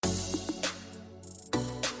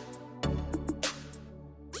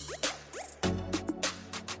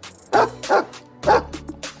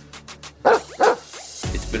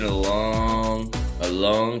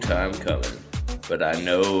long time coming, but I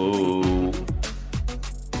know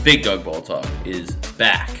Big Dog Ball Talk is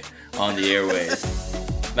back on the airways.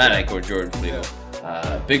 Matt Eichor, Jordan Flegel.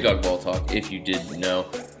 Big Dog Ball Talk, if you didn't know,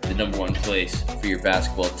 the number one place for your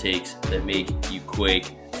basketball takes that make you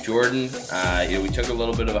quake. Jordan, we took a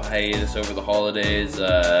little bit of a hiatus over the holidays.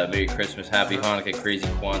 Merry Christmas, Happy Hanukkah, Crazy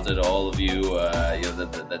Kwanzaa to all of you,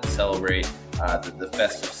 that celebrate the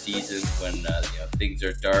festive season when things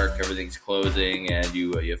are dark, everything's closing, and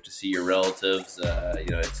you have to see your relatives.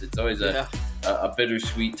 It's always a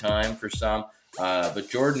bittersweet time for some. But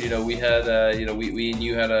Jordan, we had we and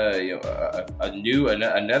you had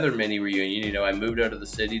another mini reunion. I moved out of the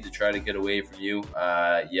city to try to get away from you.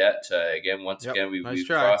 Again, we've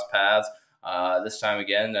crossed paths. This time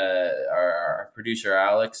again, our producer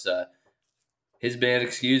Alex, his band,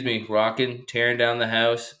 rocking, tearing down the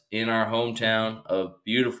house in our hometown of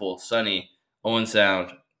beautiful, sunny Owen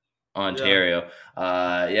Sound, Ontario.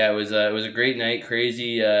 It was a great night,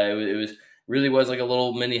 crazy. It really was like a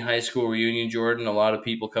little mini high school reunion, Jordan. A lot of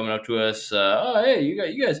people coming up to us. Hey, you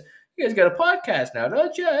guys got a podcast now,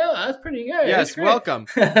 don't you? Yeah, that's pretty good. Yes, welcome.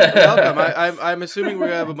 Welcome. I'm assuming we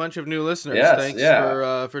have a bunch of new listeners. Yes, Thanks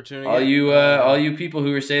for tuning in. All you people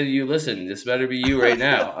who are saying that you listen, this better be you right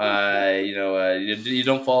now. You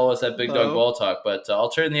don't follow us at Big Dog Ball Talk, but I'll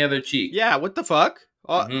turn the other cheek. Yeah, what the fuck?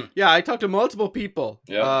 Yeah, I talked to multiple people.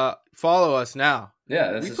 Yep. Follow us now.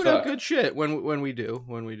 Yeah, we put out good shit when we do.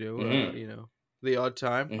 The odd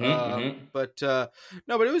time. But but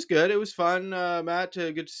it was good. It was fun. Matt,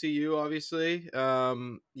 good to see you. Obviously,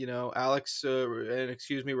 Alex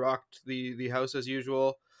rocked the house as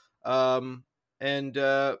usual. But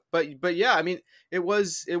yeah, I mean, it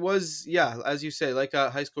was as you say, like a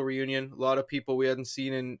high school reunion. A lot of people we hadn't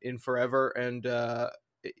seen in forever, and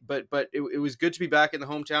but it was good to be back in the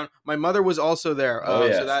hometown. My mother was also there,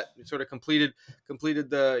 so that sort of completed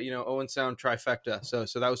the Owen Sound trifecta. So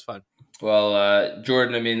that was fun. Well,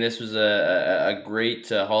 Jordan, I mean, this was a great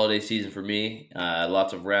holiday season for me.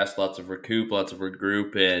 Lots of rest, lots of recoup, lots of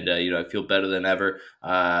regroup, and I feel better than ever.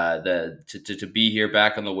 To be here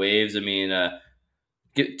back on the waves. I mean,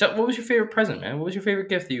 what was your favorite present, man? What was your favorite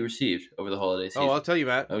gift that you received over the holiday season? Oh, I'll tell you,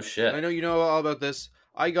 Matt. Oh shit! I know you know all about this.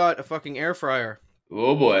 I got a fucking air fryer.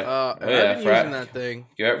 Oh boy! I've been using that thing.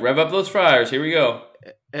 Rev up those fryers. Here we go.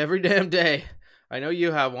 Every damn day. I know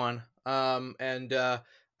you have one.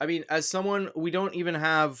 I mean, as someone, we don't even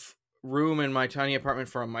have room in my tiny apartment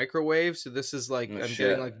for a microwave, so this is like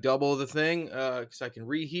getting like double the thing because I can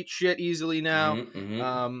reheat shit easily now.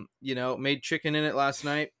 Made chicken in it last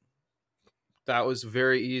night. That was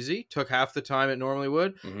very easy. Took half the time it normally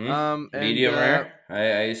would. Medium rare, I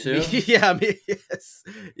assume. Yeah,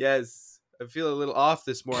 yes. I feel a little off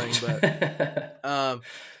this morning,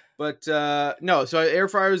 but no. So air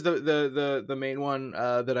fryer is the main one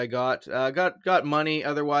that I got. Got money.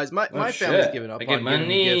 Otherwise, my family's given up. I get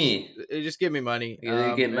money. They just give me money.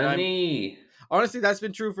 You get money. Honestly, that's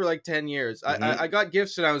been true for like 10 years. I got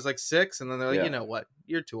gifts when I was like 6, and then they're like, you know what,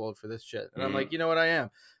 you're too old for this shit, and I'm like, you know what, I am.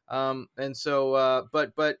 And so,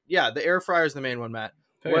 but yeah, the air fryer is the main one, Matt.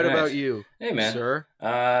 What about you? Hey, man. Sir?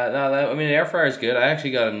 Air fryer is good. I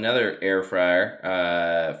actually got another air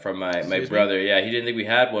fryer from my brother. Yeah, he didn't think we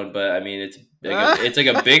had one, but I mean, it's like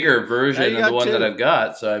a bigger version of the one that I've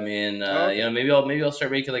got. So I mean, maybe I'll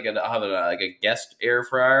start making I'll have a guest air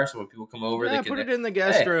fryer. So when people come over, they can put it in the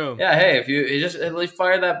guest room. Yeah, hey, if you just at least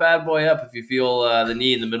fire that bad boy up if you feel the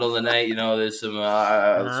need in the middle of the night. There's some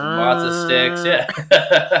matzo sticks.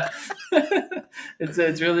 Yeah.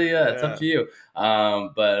 It's really it's up to you.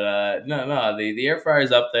 No, the air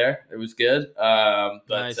fryer's up there. It was good.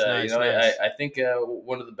 Nice. I think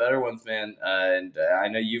one of the better ones, man. And I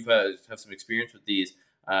know you've have some experience with these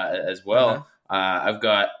as well. I've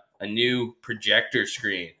got a new projector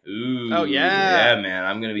screen. Ooh. Oh yeah. Yeah, man.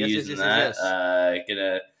 I'm gonna be using that.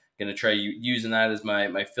 Gonna try using that as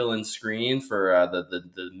my fill-in screen for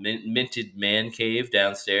the minted man cave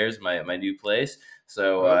downstairs, my new place.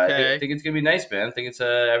 So I think it's gonna be nice, man. I think it's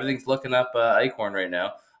everything's looking up Eichhorn right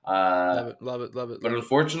now. Love it. But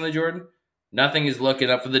unfortunately, Jordan, nothing is looking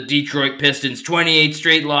up for the Detroit Pistons. 28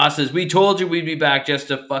 straight losses. We told you we'd be back just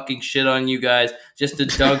to fucking shit on you guys, just to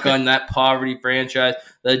dunk on that poverty franchise.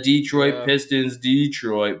 The Detroit Pistons,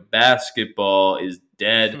 Detroit basketball is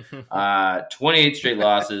dead. 28 straight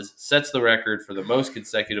losses, sets the record for the most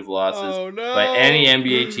consecutive losses by any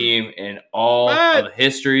NBA team in all of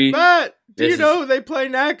history. Do you know who they play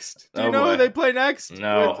next? No,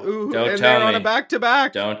 don't tell they're me. on a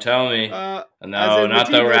back-to-back. Don't tell me. No, not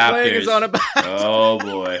the Raptors. Is on a oh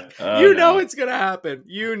boy. Oh, you know it's gonna happen.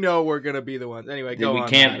 You know we're gonna be the ones. Anyway, go on.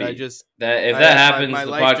 Can't Matt. be. If that happens,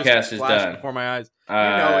 the podcast is done before my eyes.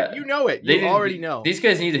 You know it. You already know. These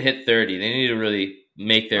guys need to hit 30. They need to really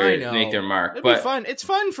make their mark. It'd be fun. It's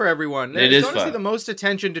fun for everyone. It's honestly the most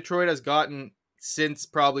attention Detroit has gotten since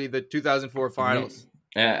probably the 2004 finals.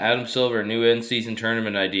 Adam Silver, new in-season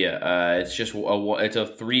tournament idea. It's just it's a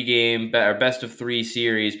 3-game or best of 3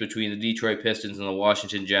 series between the Detroit Pistons and the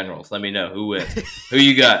Washington Generals. Let me know who wins. Who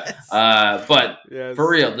you got? But for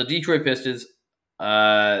real, the Detroit Pistons.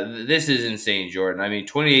 This is insane, Jordan. I mean,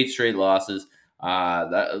 28 straight losses.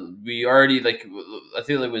 We already I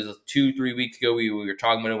feel it was 2-3 weeks ago. We were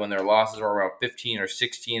talking about it when their losses were around 15 or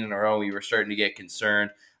 16 in a row. We were starting to get concerned.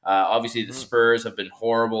 Obviously, the Spurs have been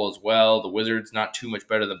horrible as well. The Wizards, not too much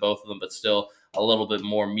better than both of them, but still a little bit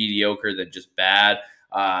more mediocre than just bad.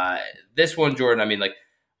 This one, Jordan, I mean,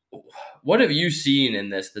 what have you seen in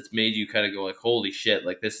this that's made you kind of go holy shit,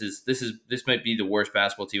 this might be the worst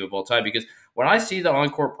basketball team of all time? Because when I see the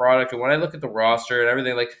on-court product and when I look at the roster and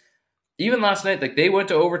everything, even last night, they went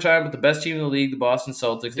to overtime with the best team in the league, the Boston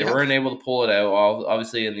Celtics. They weren't able to pull it out,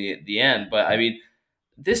 obviously, in the end. But, I mean,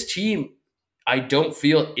 this team, I don't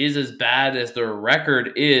feel is as bad as their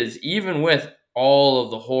record is, even with all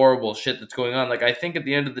of the horrible shit that's going on. I think at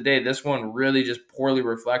the end of the day, this one really just poorly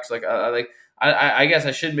reflects. I guess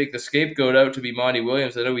I should make the scapegoat out to be Monty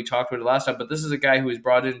Williams. I know we talked about it last time, but this is a guy who was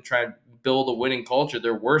brought in to try and build a winning culture.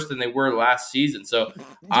 They're worse than they were last season. So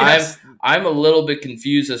yes. I'm a little bit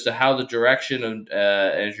confused as to how the direction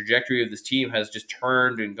and trajectory of this team has just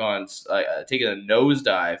turned and gone, taken a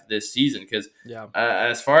nosedive this season. Because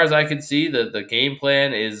as far as I can see, the game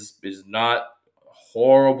plan is not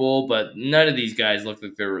horrible, but none of these guys look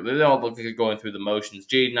like they all look like they're going through the motions.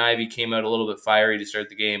 Jaden Ivey came out a little bit fiery to start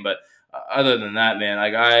the game, but other than that, man,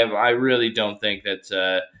 I really don't think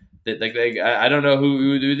that I don't know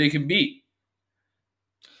who they can beat.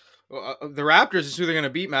 Well, the Raptors is who they're going to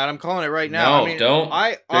beat, Matt. I'm calling it right now. No, don't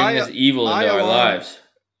bring this evil into our lives.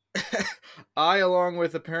 Along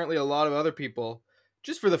with apparently a lot of other people,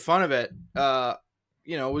 just for the fun of it,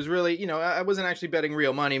 was really, I wasn't actually betting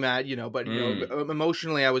real money, Matt, but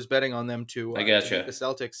emotionally I was betting on them to I gotcha. To beat the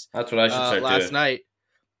Celtics. That's what I should start last doing. night.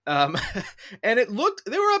 And they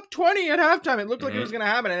were up 20 at halftime. It looked like it was going to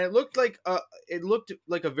happen, and it looked like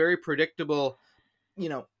a very predictable,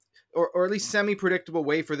 or at least semi-predictable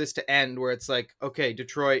way for this to end, where it's like, okay,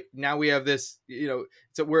 Detroit, now we have this,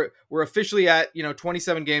 so we're officially at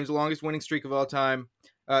 27 games, the longest winning streak of all time.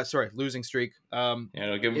 Losing streak. Don't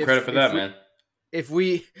give them credit for that, man. If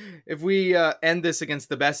we end this against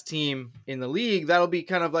the best team in the league, that'll be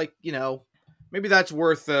kind of maybe that's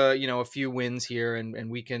worth a few wins here, and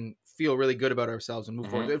we can feel really good about ourselves and move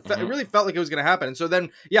forward. It really felt like it was going to happen. And so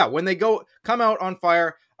then, when they come out on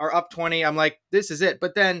fire, are up 20, I'm like, this is it.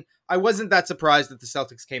 But then I wasn't that surprised that the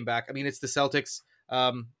Celtics came back. I mean, it's the Celtics.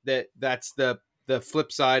 That's the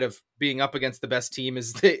flip side of being up against the best team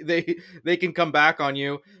is they can come back on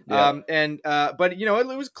you. Yeah. But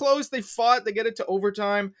it was close. They fought. They get it to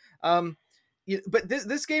overtime. But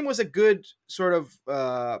this game was a good sort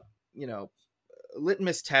of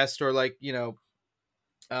litmus test, or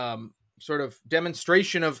sort of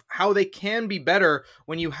demonstration of how they can be better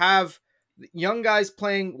when you have young guys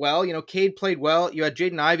playing well. Cade played well. You had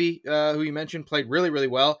Jaden Ivey, who you mentioned, played really, really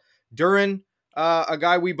well. Duren, a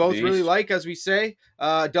guy we both really like, as we say,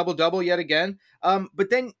 double-double yet again. But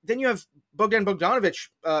then you have Bogdan Bogdanovic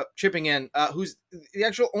chipping in, who's the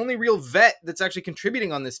actual only real vet that's actually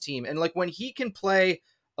contributing on this team. And when he can play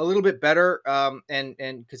a little bit better, and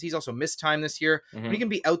because he's also missed time this year, when he can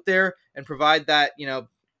be out there and provide that,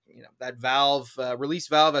 that valve, release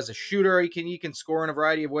valve as a shooter, he can score in a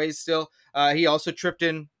variety of ways still. He also tripped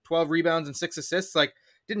in 12 rebounds and 6 assists,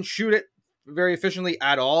 didn't shoot it very efficiently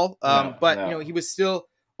at all. But he was still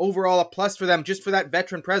overall a plus for them just for that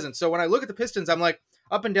veteran presence. So when I look at the Pistons, I'm like,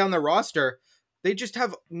 up and down their roster, they just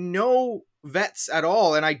have no vets at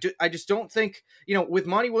all. And I just don't think, with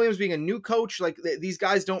Monty Williams being a new coach, these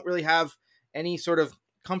guys don't really have any sort of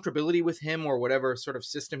comfortability with him or whatever sort of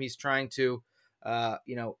system he's trying to,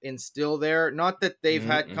 instill there. Not that they've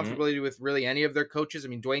had comfortability with really any of their coaches. I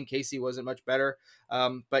mean, Dwayne Casey wasn't much better,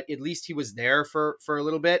 but at least he was there for a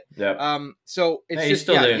little bit. Yeah. So it's he's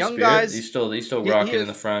still there in young spirit. guys. He's still rocking in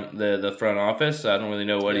the front office. I don't really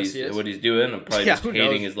know what he's doing. I'm probably just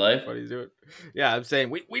hating his life. What he's doing. Yeah, I'm saying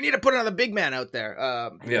we need to put another big man out there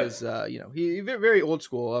because he's very old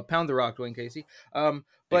school. Pound the rock, Dwayne Casey. But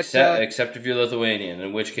except if you're Lithuanian,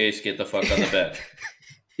 in which case get the fuck on the bench.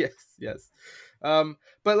 Yes.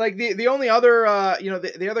 But like the only other,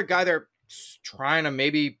 the other guy they're trying to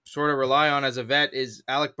maybe sort of rely on as a vet is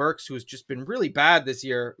Alec Burks, who's just been really bad this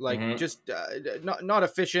year. Like just not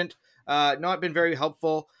efficient, not been very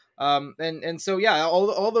helpful. And so, yeah,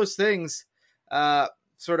 all those things,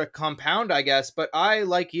 sort of compound, I guess. But I,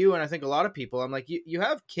 like you, and I think a lot of people, I'm like, you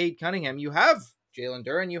have Cade Cunningham, you have Jalen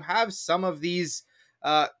Duren, you have some of these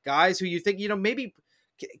guys who you think, maybe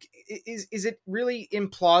is it really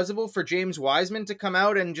implausible for James Wiseman to come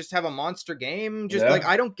out and just have a monster game? Just like,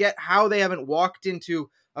 I don't get how they haven't walked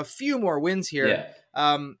into a few more wins here.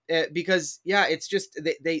 Because it's just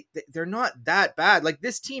they're not that bad. Like,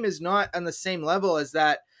 this team is not on the same level as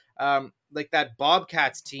that like that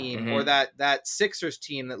Bobcats team or that Sixers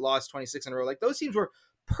team that lost 26 in a row. Like, those teams were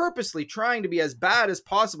purposely trying to be as bad as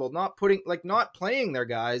possible, not playing their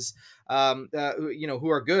guys who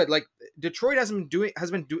are good. Like, Detroit hasn't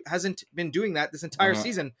been doing that this entire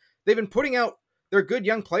season. They've been putting out their good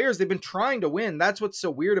young players. They've been trying to win. That's what's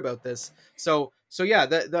so weird about this. So yeah,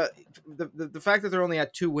 the fact that they're only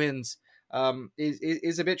at 2 wins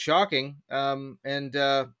is a bit shocking.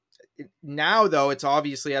 Now, though, it's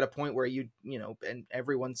obviously at a point where and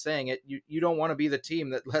everyone's saying it, you don't want to be the team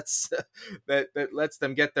that lets that lets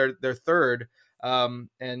them get their third.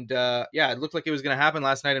 It looked like it was going to happen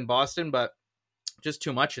last night in Boston, but just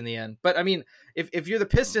too much in the end. But I mean, if you're the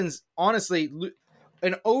Pistons, honestly,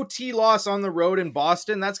 an OT loss on the road in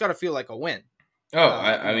Boston, that's got to feel like a win.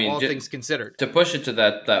 I mean, all things considered, to push it to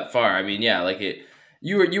that far. I mean, yeah, like it.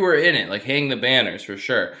 You were in it, like hang the banners for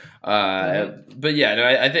sure. But yeah, no,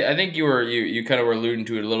 I think you kind of were alluding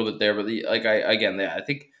to it a little bit there. But I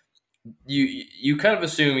think you kind of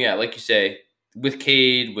assume, yeah, like you say, with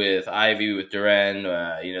Cade, with Ivy, with Duren,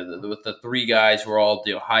 with the 3 guys who are all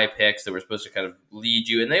high picks that were supposed to kind of lead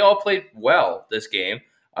you, and they all played well this game.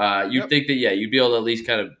 You'd think that you'd be able to at least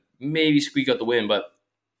kind of maybe squeak out the win, but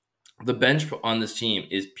the bench on this team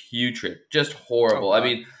is putrid, just horrible. I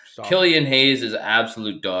mean. Killian Hayes is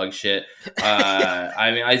absolute dog shit.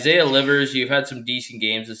 I mean, Isaiah Livers, you've had some decent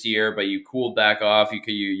games this year, but you cooled back off.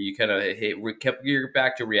 You kind of kept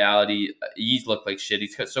back to reality. He's looked like shit.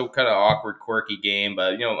 He's got so kind of awkward, quirky game,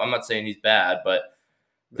 but I'm not saying he's bad, but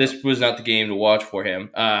this was not the game to watch for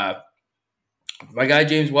him. My guy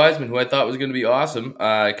James Wiseman, who I thought was going to be awesome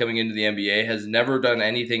coming into the NBA, has never done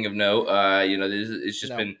anything of note. It's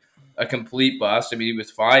just been a complete bust. I mean, he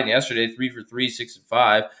was fine yesterday, 3 for 3, 6 and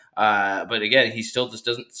 5. But again, he still just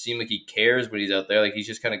doesn't seem like he cares when he's out there. Like, he's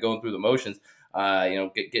just kind of going through the motions,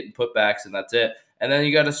 getting putbacks, and that's it. And then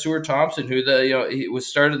you got a Stuart Thompson, who he was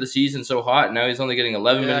started the season so hot, and now he's only getting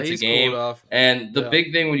 11 minutes a game. And the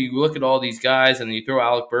big thing when you look at all these guys, and then you throw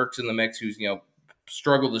Alec Burks in the mix, who's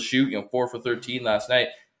struggled to shoot, 4 for 13 last night.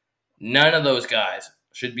 None of those guys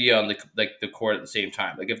should be on the court at the same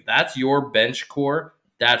time. Like, if that's your bench core,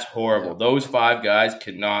 that's horrible. Yeah. Those 5 guys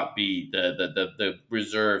cannot be the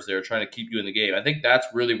reserves. They're trying to keep you in the game. I think that's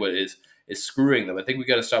really what is screwing them. I think we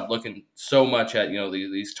got to stop looking so much at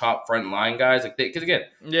these top front line guys, like because again,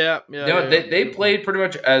 they played pretty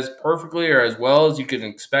much as perfectly or as well as you can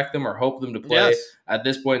expect them or hope them to play at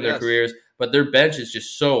this point in their careers. But their bench is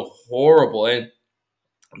just so horrible, and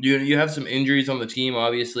you have some injuries on the team,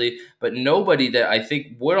 obviously, but nobody that I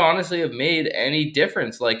think would honestly have made any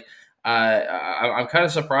difference. Like. I'm kind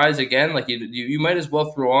of surprised again. Like you might as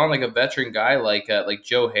well throw on like a veteran guy like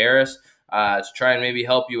Joe Harris to try and maybe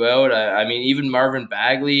help you out. I mean, even Marvin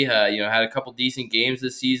Bagley, had a couple decent games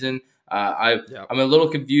this season. I'm a little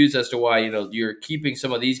confused as to why you're keeping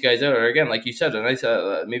some of these guys out. Or again, like you said, a nice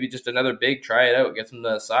maybe just another big, try it out, get some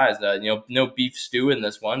size. No beef stew in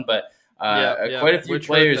this one, but quite a few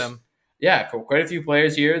players. Yeah, quite a few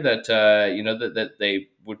players here that that they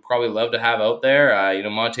would probably love to have out there.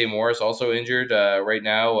 Monte Morris also injured right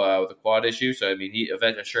now with a quad issue. So I mean,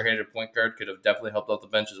 a sure-handed point guard could have definitely helped out the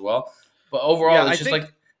bench as well. But overall, this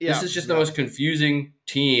is just the most confusing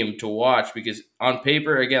team to watch because on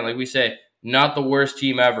paper, again, like we say, not the worst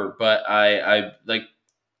team ever. But I like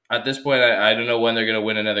at this point, I don't know when they're going to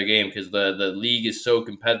win another game because the league is so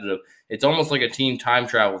competitive. It's almost like a team time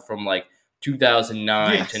travel from like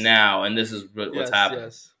 2009 to now, and this is what's happening.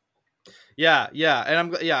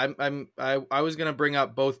 And I was gonna bring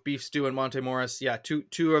up both Beef Stew and Monte Morris.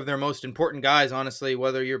 Two of their most important guys, honestly,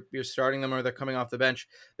 whether you're starting them or they're coming off the bench,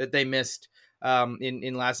 that they missed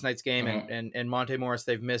in last night's game, and Monte Morris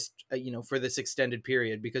they've missed for this extended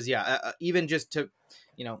period because even just to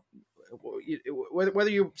whether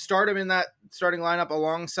you start him in that starting lineup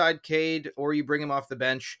alongside Cade or you bring him off the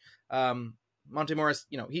bench. Monte Morris,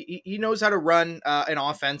 he knows how to run an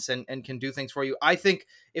offense and can do things for you. I think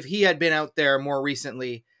if he had been out there more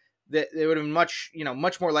recently, they would have been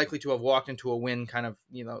much more likely to have walked into a win, kind of,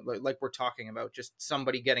 like we're talking about, just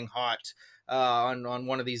somebody getting hot on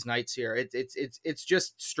one of these nights here. It's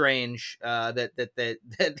just strange that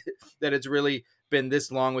it's really been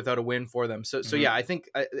this long without a win for them. So yeah, I think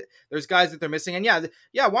there's guys that they're missing, and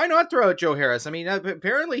yeah, why not throw out Joe Harris? I mean,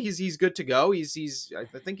 apparently he's good to go. I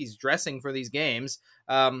think he's dressing for these games.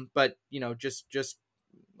 But just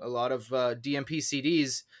a lot of DMP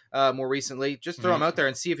CDs more recently. Just throw him out there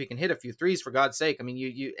and see if he can hit a few threes, for God's sake. I mean,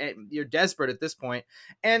 you're desperate at this point.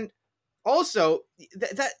 And also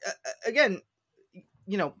that again,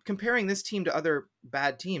 comparing this team to other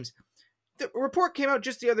bad teams, the report came out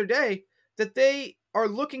just the other day that they are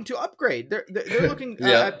looking to upgrade. They're looking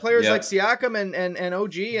at players like Siakam and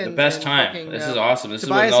OG and the best time. Fucking, this is awesome. This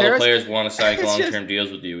Tobias is when all Harris. The players want to sign long-term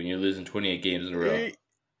deals with you when you're losing 28 games in a row.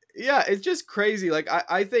 Yeah, it's just crazy. Like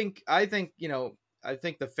I think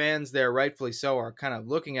the fans there, rightfully so, are kind of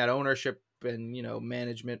looking at ownership and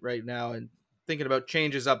management right now and thinking about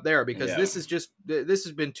changes up there, because this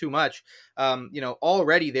has been too much.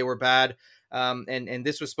 Already they were bad. And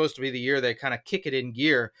this was supposed to be the year they kind of kick it in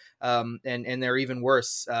gear. And they're even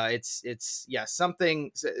worse.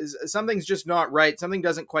 Something's just not right. Something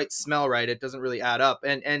doesn't quite smell right. It doesn't really add up.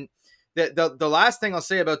 And the last thing I'll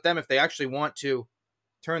say about them, if they actually want to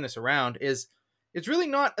turn this around, is it's really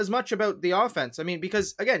not as much about the offense. I mean,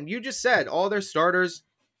 because again, you just said all their starters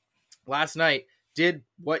last night did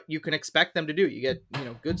what you can expect them to do. You get,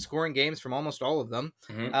 good scoring games from almost all of them.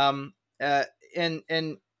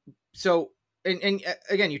 So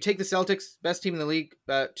again, you take the Celtics, best team in the league,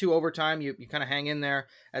 2 overtime. You kind of hang in there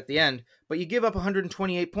at the end, but you give up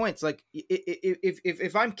 128 points. Like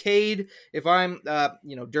if I'm Cade, if I'm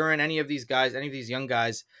Duran, any of these guys, any of these young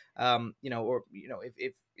guys,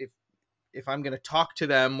 if I'm going to talk to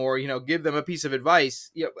them or give them a piece of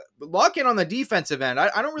advice, lock in on the defensive end.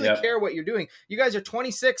 I don't really care what you're doing. You guys are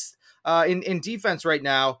 26th in defense right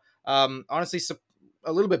now. Honestly,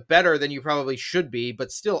 a little bit better than you probably should be,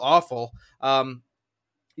 but still awful.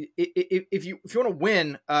 If you want to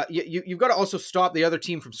win, you've got to also stop the other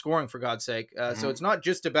team from scoring, for God's sake. So it's not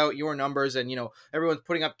just about your numbers, and everyone's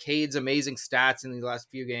putting up Cade's amazing stats in these last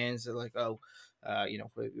few games. They're like,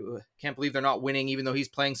 can't believe they're not winning, even though he's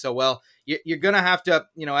playing so well. You're gonna have to,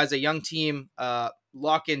 as a young team,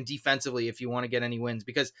 lock in defensively if you want to get any wins,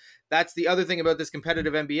 because that's the other thing about this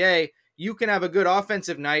competitive NBA. You can have a good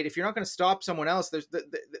offensive night if you're not going to stop someone else. There's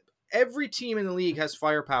every team in the league has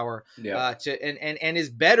firepower and is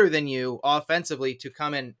better than you offensively to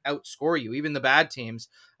come and outscore you, even the bad teams.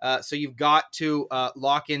 So you've got to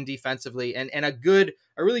lock in defensively and a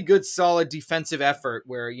really good solid defensive effort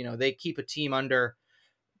where they keep a team under.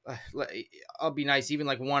 I'll be nice, even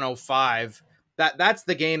like 105. That's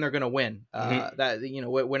the game they're going to win.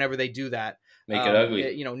 Whenever they do that. Make it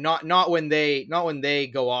ugly. Not when they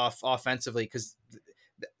go off offensively, because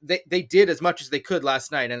they did as much as they could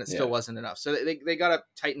last night, and it still wasn't enough. So they got to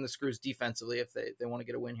tighten the screws defensively if they want to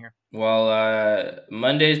get a win here. Well,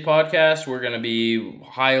 Monday's podcast, we're going to be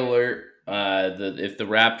high alert. If the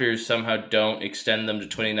Raptors somehow don't extend them to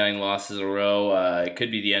 29 losses in a row, it could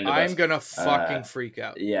be the end of us. I'm going to fucking freak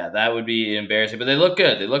out. Yeah, that would be embarrassing. But they look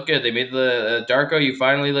good. They made the Darko, you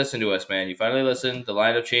finally listened to us, man. You finally listened. The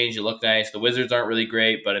lineup changed. You look nice. The Wizards aren't really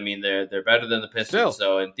great, but I mean, they're better than the Pistons. Still.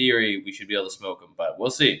 So in theory, we should be able to smoke them, but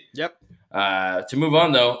we'll see. Yep. To move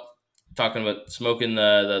on, though, talking about smoking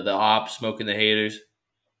the ops, smoking the haters,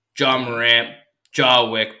 John Morant,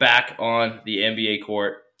 Jawick back on the NBA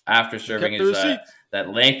court after serving his that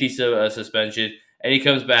lengthy suspension, and he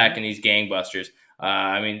comes back and he's gangbusters.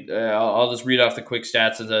 I'll just read off the quick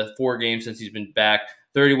stats. In the 4 games since he's been back: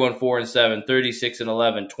 31-4-7,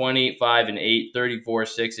 36-11, 25-8,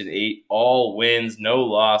 34-6-8, all wins, no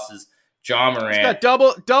losses. John Morant. He's got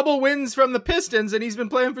double wins from the Pistons, and he's been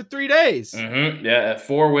playing for 3 days. Yeah,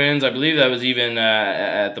 4 wins. I believe that was even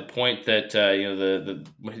at the point that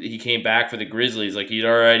he came back for the Grizzlies. Like, he'd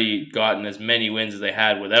already gotten as many wins as they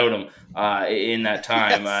had without him in that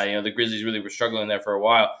time. Yes. The Grizzlies really were struggling there for a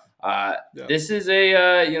while. This is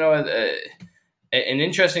an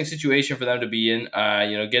interesting situation for them to be in.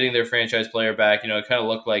 Getting their franchise player back. It kind of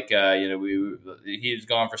looked like he was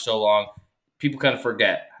gone for so long. People kind of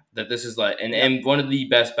forget that this is like and one of the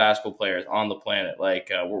best basketball players on the planet.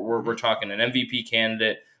 Like we're talking an MVP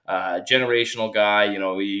candidate, generational guy.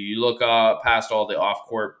 You look past all the off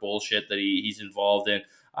court bullshit that he's involved in.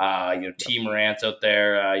 T Morant's out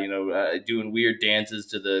there, doing weird dances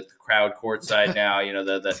to the crowd courtside now.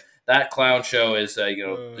 That clown show is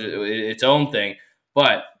its own thing,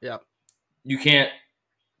 but you can't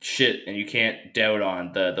shit, and you can't doubt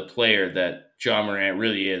on the player that John Morant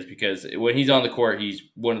really is, because when he's on the court, he's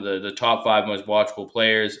one of the top 5 most watchable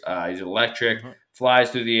players. He's electric,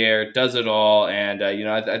 flies through the air, does it all. And,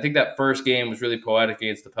 I think that first game was really poetic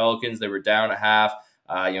against the Pelicans. They were down at half,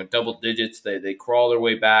 double digits. They crawl their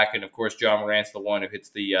way back. And, of course, John Morant's the one who hits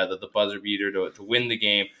the buzzer beater to win the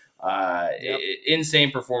game.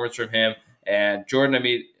 Insane performance from him. And Jordan, I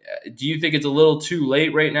mean, do you think it's a little too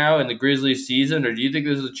late right now in the Grizzlies season, or do you think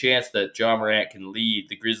there's a chance that John Morant can lead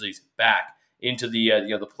the Grizzlies back into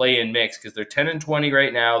the play-in mix? Because they're 10-20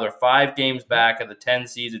 right now. They're 5 games back of the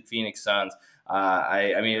 10-seeded Phoenix Suns.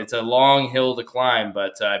 I mean, it's a long hill to climb,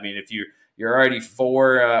 but I mean, if you're already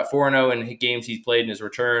 4-0 in games he's played in his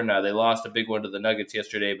return. They lost a big one to the Nuggets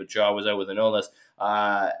yesterday, but Ja was out with an illness.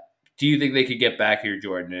 Do you think they could get back here,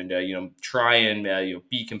 Jordan, and try and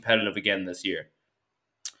be competitive again this year?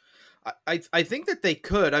 I think that they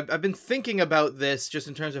could. I've been thinking about this just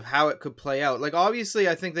in terms of how it could play out. Like, obviously,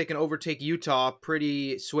 I think they can overtake Utah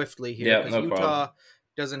pretty swiftly here, because Utah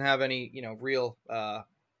doesn't have any real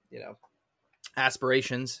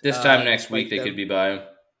aspirations. This time next week they could be by them.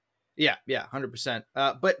 Yeah, 100%.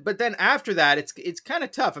 But then after that, it's kind of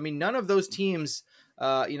tough. I mean, none of those teams,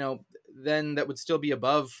 then that would still be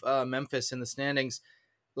above Memphis in the standings,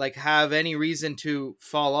 like, have any reason to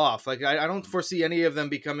fall off. Like, I don't foresee any of them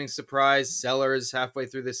becoming surprise sellers halfway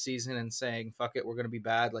through this season and saying, fuck it, we're going to be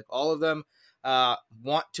bad. Like, all of them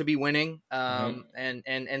want to be winning.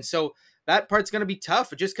 And so that part's going to be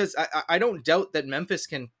tough, just because I don't doubt that Memphis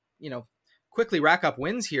can, quickly rack up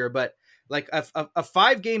wins here, but like a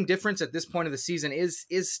 5-game difference at this point of the season is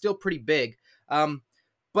still pretty big.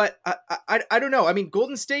 But I don't know. I mean,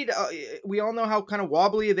 Golden State, we all know how kind of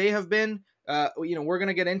wobbly they have been. We're going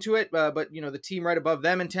to get into it, but the team right above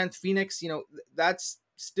them in 10th, Phoenix, that's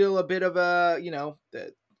still a bit of a,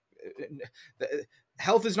 the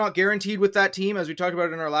health is not guaranteed with that team, as we talked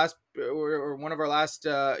about in our last, or one of our last,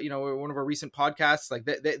 one of our recent podcasts. Like,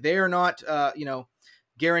 they are not,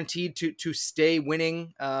 guaranteed to stay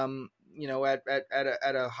winning, at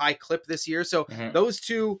a high clip this year. So those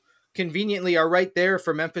two conveniently are right there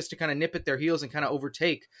for Memphis to kind of nip at their heels and kind of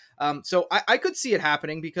overtake. So I could see it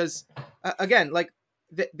happening, because again, like,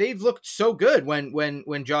 they've looked so good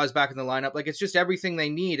when Ja's back in the lineup. Like, it's just everything they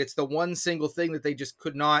need. It's the one single thing that they just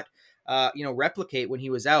could not, replicate when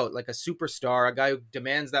he was out. Like, a superstar, a guy who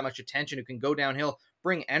demands that much attention, who can go downhill,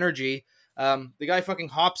 bring energy. The guy fucking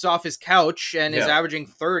hops off his couch and is averaging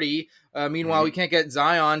 30. Meanwhile, we can't get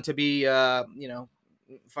Zion to be,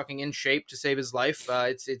 fucking in shape to save his life.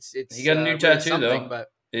 It's he got a new tattoo though,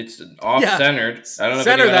 but it's off-centered. Yeah. I don't know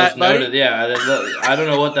Center if anyone else buddy. noted. Yeah, I don't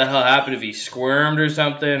know what the hell happened, if he squirmed or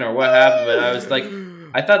something or what happened, but I was like,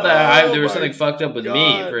 I thought that there was something fucked up with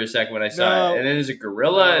me for a second when I saw it. And then there's a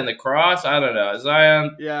gorilla and the cross. I don't know.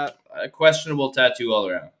 Zion, a questionable tattoo all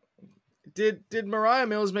around. Did Mariah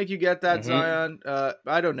Mills make you get that, Zion?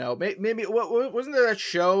 I don't know. Maybe what wasn't there that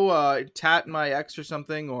show, Tat My Ex or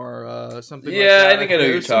something, or something? Yeah, like that? I think I know what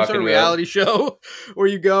you're talking about. Reality show where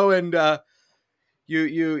you go and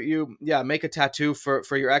you make a tattoo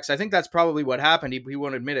for your ex. I think that's probably what happened. He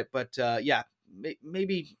won't admit it, but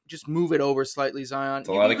maybe just move it over slightly, Zion. It's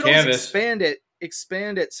a lot of canvas.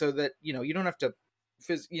 Expand it so that you don't have to.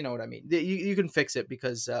 You know what I mean? You can fix it,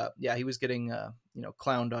 because he was getting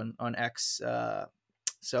clowned on X.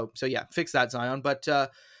 So fix that, Zion. But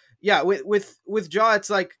with Ja, it's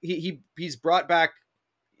like he's brought back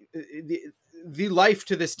the life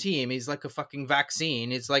to this team. He's like a fucking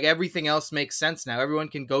vaccine. It's like everything else makes sense now. Everyone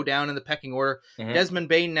can go down in the pecking order. Desmond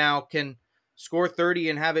Bane now can score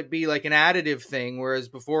 30 and have it be like an additive thing, whereas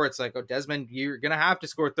before it's like, oh, Desmond, you're gonna have to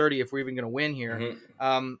score 30 if we're even gonna win here.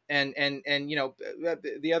 And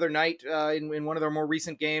the other night in one of their more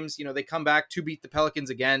recent games, they come back to beat the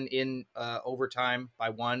Pelicans again in overtime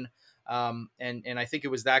by 1. And I think it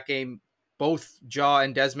was that game, both Ja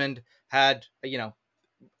and Desmond had a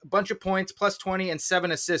bunch of points, plus 20 and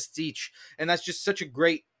 7 assists each, and that's just such a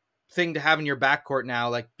great thing to have in your backcourt now.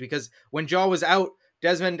 Like, because when Ja was out,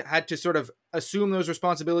 Desmond had to sort of assume those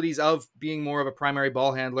responsibilities of being more of a primary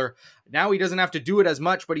ball handler. Now he doesn't have to do it as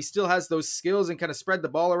much, but he still has those skills and kind of spread the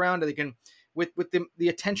ball around. And they can, with the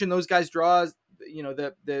attention those guys draw,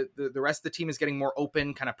 the rest of the team is getting more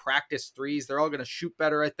open, kind of practice threes. They're all going to shoot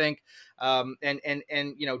better, I think. And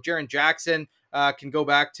Jaren Jackson can go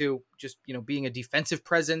back to just, being a defensive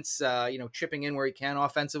presence, chipping in where he can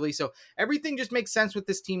offensively. So everything just makes sense with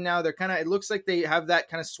this team now. They're it looks like they have that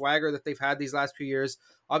kind of swagger that they've had these last few years.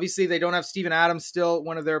 Obviously, they don't have Steven Adams, still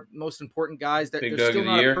one of their most important guys. They're still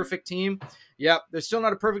not a perfect team. Yeah, they're still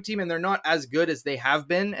not a perfect team, and they're not as good as they have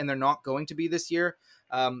been, and they're not going to be this year.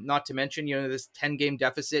 Not to mention, this 10-game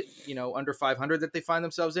deficit, under 500 that they find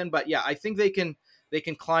themselves in. But yeah, I think they can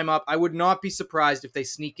climb up. I would not be surprised if they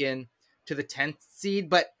sneak in to the 10th seed,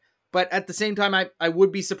 but at the same time, I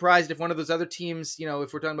would be surprised if one of those other teams,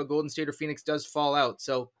 if we're talking about Golden State or Phoenix, does fall out.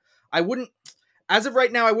 So I wouldn't, as of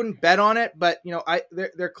right now, I wouldn't bet on it, but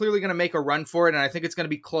they're clearly going to make a run for it, and I think it's going to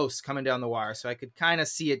be close coming down the wire. So I could kind of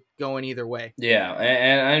see it going either way. Yeah,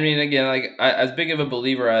 and I mean, again, as big of a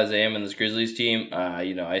believer as I am in this Grizzlies team,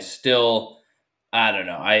 I still, I don't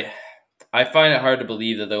know, I find it hard to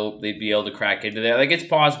believe that they'd be able to crack into that. Like, it's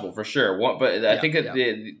possible for sure, but I think at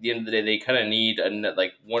the end of the day, they kind of need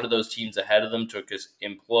one of those teams ahead of them to just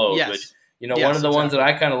implode. Yes. Which, one of the ones that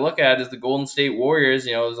I kind of look at is the Golden State Warriors.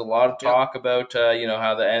 There's a lot of talk about how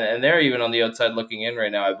and they're even on the outside looking in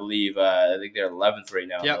right now. I believe I think they're 11th right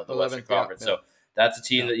now in the Western Conference. So that's a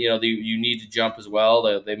team that you need to jump as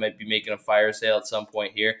well. They might be making a fire sale at some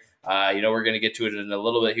point here. We're going to get to it in a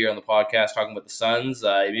little bit here on the podcast, talking about the Suns,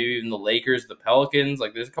 maybe even the Lakers, the Pelicans.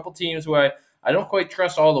 Like, there's a couple teams who I don't quite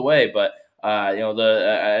trust all the way, but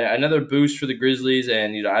another boost for the Grizzlies,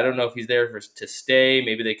 and I don't know if he's there to stay.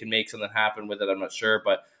 Maybe they can make something happen with it. I'm not sure,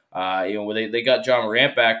 but they got John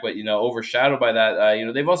Morant back, but overshadowed by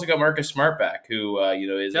that. They've also got Marcus Smart back, who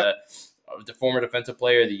is the former Defensive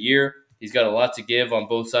Player of the Year. He's got a lot to give on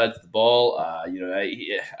both sides of the ball.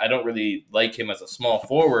 I don't really like him as a small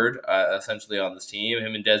forward, essentially, on this team.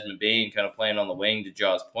 Him and Desmond Bane kind of playing on the wing to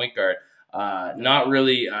Jaw's point guard. Not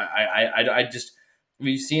really.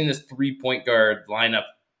 We've seen this 3-point guard lineup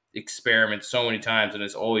experiment so many times, and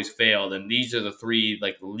it's always failed. And these are the three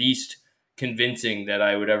least convincing that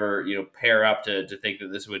I would ever pair up to think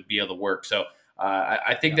that this would be able to work. So.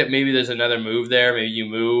 I think that maybe there's another move there. Maybe you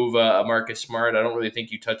move Marcus Smart. I don't really think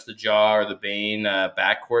you touch the Jaw or the Bane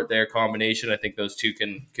backcourt there combination. I think those two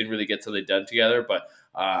can really get something done together. But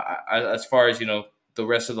as far as the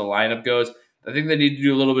rest of the lineup goes, I think they need to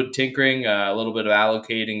do a little bit of tinkering, a little bit of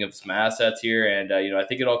allocating of some assets here. And I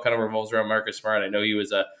think it all kind of revolves around Marcus Smart. I know he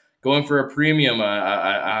was going for a premium,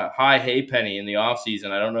 a high hay penny in the offseason.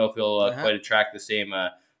 I don't know if he'll quite attract the same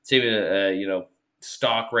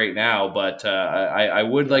stock right now, but I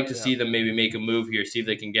would like to see them maybe make a move here, see if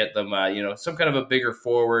they can get them some kind of a bigger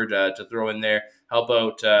forward to throw in there, help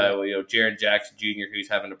out Jaren Jackson Jr., who's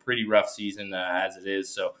having a pretty rough season as it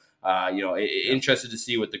is. So interested to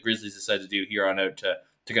see what the Grizzlies decide to do here on out to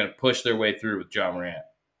kind of push their way through with John Morant.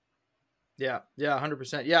 Yeah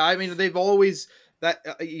 100%. Yeah, I mean, they've always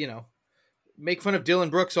make fun of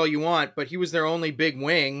Dylan Brooks all you want, but he was their only big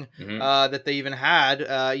wing that they even had.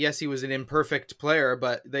 Yes, he was an imperfect player,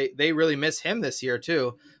 but they really miss him this year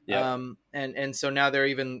too. Yeah. And so now they're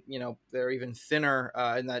even thinner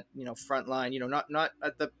in that front line. Not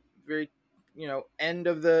at the very end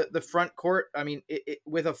of the front court. I mean,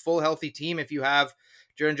 with a full healthy team, if you have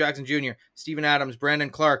Jaren Jackson Jr., Steven Adams,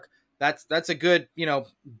 Brandon Clark. That's a good,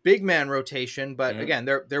 big man rotation, but again,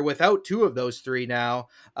 they're without two of those three now,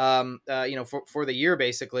 for the year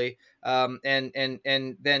basically. And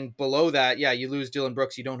then below that, you lose Dylan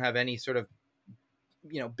Brooks. You don't have any sort of,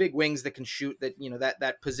 big wings that can shoot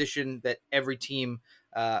that position that every team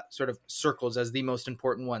sort of circles as the most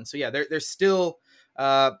important one. So they're still,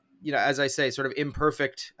 as I say, sort of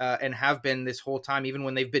imperfect and have been this whole time, even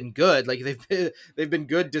when they've been good. Like they've been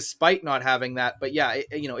good despite not having that. But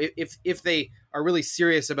if they are really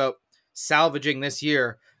serious about salvaging this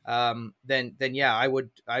year, then I would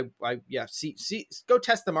see go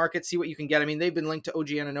test the market, see what you can get. I mean, they've been linked to OG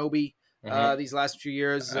Anunoby these last few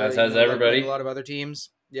years, as has everybody, like a lot of other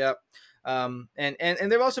teams. Yeah. And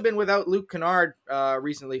they've also been without Luke Kennard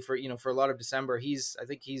recently for a lot of December. I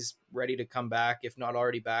think he's ready to come back, if not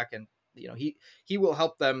already back, and he will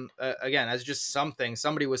help them again as just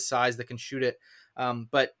somebody with size that can shoot it.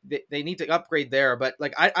 But they need to upgrade there. But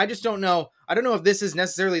I just don't know. I don't know if this is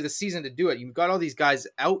necessarily the season to do it. You've got all these guys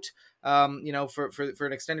out, for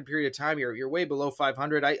an extended period of time. You're way below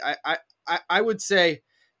 500. I would say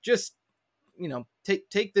just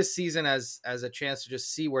take this season as a chance to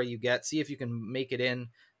just see where you get, see if you can make it in,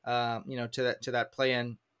 to that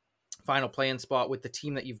final play-in spot with the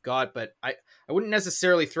team that you've got. But I wouldn't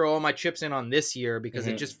necessarily throw all my chips in on this year because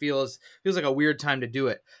it just feels like a weird time to do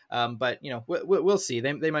it. But we'll see.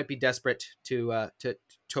 They might be desperate to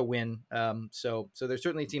win. So there's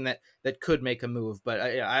certainly a team that could make a move, but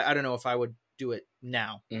I don't know if I would do it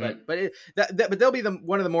now. But they'll be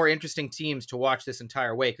one of the more interesting teams to watch this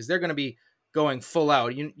entire way, because they're going to be going full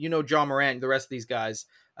out. John Morant, the rest of these guys,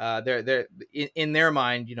 they're in their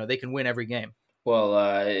mind, they can win every game.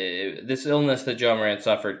 Well, this illness that John Morant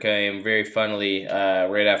suffered came very funnily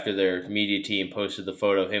right after their media team posted the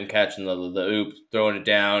photo of him catching the oop, throwing it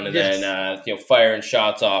down, and then Yes. firing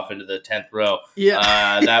shots off into the 10th row.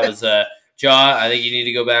 Yeah. That was John. I think you need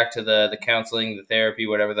to go back to the counseling, the therapy,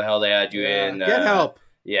 whatever the hell they had you Yeah. in. Get help.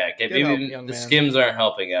 Yeah, Get help, maybe young the man. skims aren't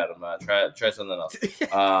helping Adam. Try something else.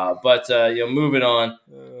 But moving on.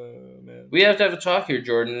 Man. We have to have a talk here,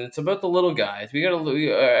 Jordan. It's about the little guys. We got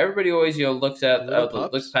to. Everybody always, looks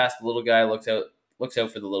looks past the little guy, looks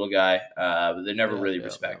out for the little guy, but they're never really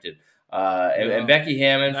respected. And Becky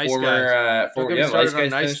Hammon, nice nice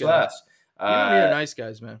guys finished guys. last. You don't need a nice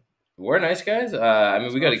guys, man. We're nice guys.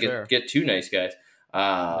 We got to get two nice guys.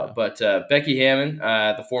 But Becky Hammon,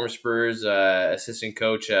 the former Spurs assistant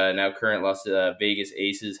coach, now current Las Vegas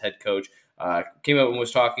Aces head coach, came out and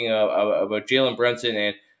was talking about Jalen Brunson,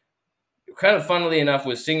 and kind of funnily enough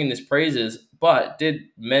was singing his praises, but did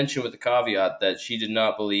mention with the caveat that she did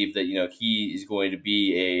not believe that he is going to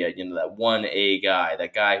be a that 1A guy,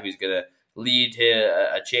 that guy who's going to lead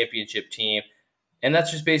a championship team. And that's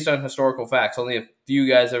just based on historical facts. Only a few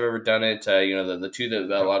guys have ever done it. The two that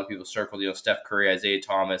a lot of people circled, Steph Curry, Isaiah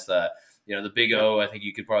Thomas, the Big O, I think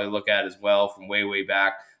you could probably look at as well from way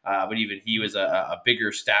back. But even he was a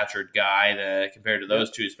bigger statured guy compared to those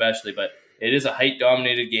two especially. But it is a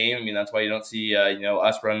height-dominated game. I mean, that's why you don't see,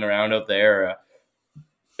 us running around out there.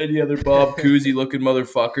 Any other Bob Cousy-looking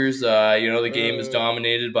motherfuckers. The game is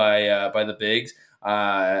dominated by the bigs.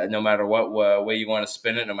 No matter what way you want to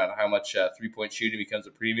spin it, no matter how much three-point shooting becomes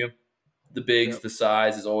a premium, the bigs, the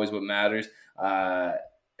size is always what matters.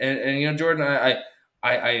 Jordan, I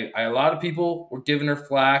a lot of people were giving her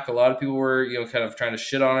flack. A lot of people were kind of trying to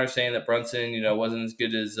shit on her, saying that Brunson wasn't as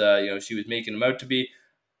good as she was making him out to be.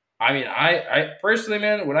 I mean, I personally,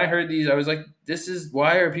 man, when I heard these, I was like, this is,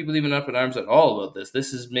 why are people even up in arms at all about this?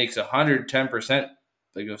 This makes 110%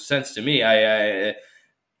 sense to me.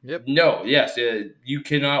 You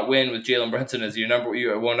cannot win with Jalen Brunson as your number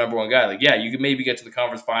one guy. Like, yeah, you could maybe get to the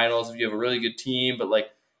conference finals if you have a really good team, but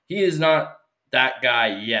like, he is not that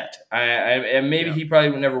guy yet. And maybe he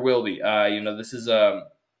probably never will be. This is an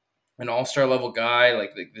all-star level guy.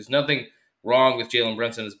 Like there's nothing wrong with Jalen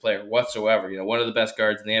Brunson as a player whatsoever. One of the best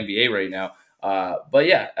guards in the NBA right now. But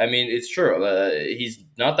yeah, I mean, it's true. He's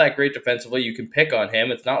not that great defensively. You can pick on him.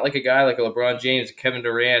 It's not like a guy like a LeBron James, a Kevin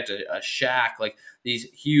Durant, a Shaq, like these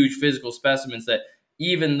huge physical specimens that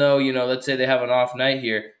even though, let's say they have an off night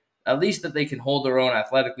here, at least that they can hold their own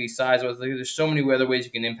athletically, size. There's so many other ways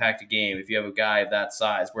you can impact a game if you have a guy of that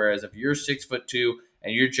size. Whereas if you're 6'2"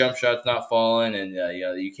 and your jump shot's not falling and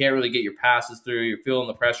you can't really get your passes through, you're feeling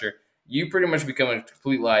the pressure, you pretty much become a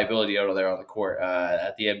complete liability out of there on the court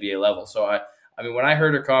at the NBA level. So I mean, when I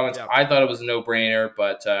heard her comments, I thought it was a no-brainer.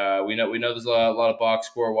 But we know there's a lot of box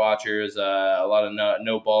score watchers, a lot of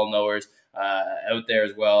no ball knowers out there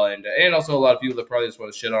as well, and also a lot of people that probably just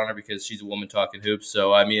want to shit on her because she's a woman talking hoops.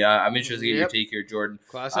 So I mean, I'm interested to get your take here, Jordan.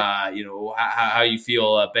 Classic. How you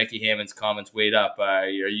feel Becky Hammon's comments weighed up?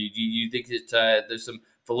 Do you think that there's some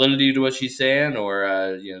validity to what she's saying,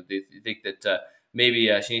 or do you think that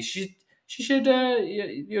maybe she should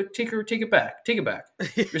take it back,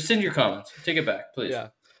 rescind your comments, take it back, please.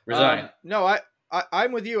 Resign. No,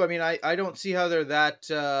 I'm with you. I mean, I don't see how they're that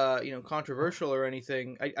controversial or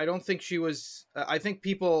anything. I don't think she was. I think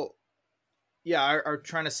people, are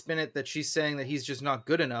trying to spin it that she's saying that he's just not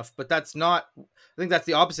good enough. But that's not. I think that's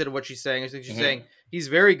the opposite of what she's saying. I think she's saying he's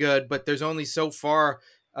very good, but there's only so far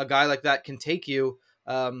a guy like that can take you.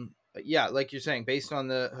 Like you're saying, based on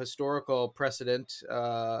the historical precedent,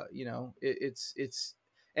 it's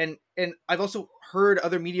and I've also heard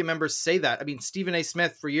other media members say that. I mean, Stephen A.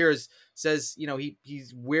 Smith for years says,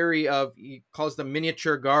 he's wary of, he calls them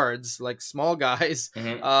miniature guards, like small guys,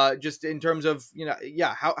 just in terms of,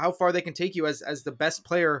 how far they can take you as the best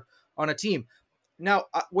player on a team. Now,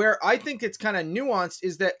 where I think it's kind of nuanced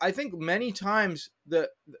is that I think many times the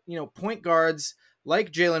point guards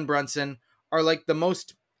like Jalen Brunson are like the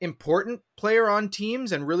most important player on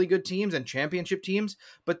teams and really good teams and championship teams,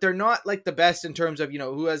 but they're not like the best in terms of,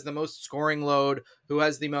 who has the most scoring load, who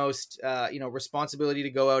has the most, responsibility to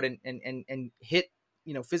go out and hit,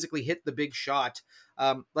 physically hit the big shot.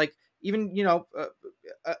 Again,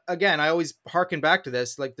 I always harken back to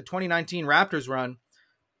this, like the 2019 Raptors run.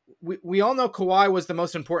 We all know Kawhi was the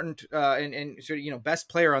most important and sort of, best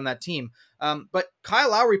player on that team. But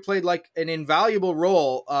Kyle Lowry played like an invaluable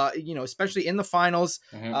role, especially in the finals.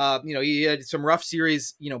 He had some rough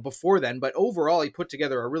series, before then, but overall he put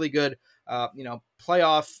together a really good,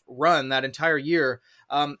 playoff run that entire year.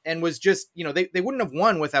 And was just, they wouldn't have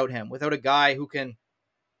won without him, without a guy who can,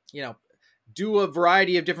 do a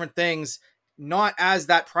variety of different things, not as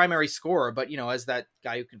that primary scorer, but, as that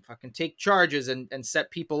guy who can fucking take charges and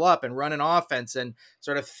set people up and run an offense and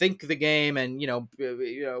sort of think the game and,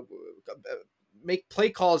 make play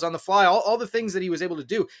calls on the fly, all the things that he was able to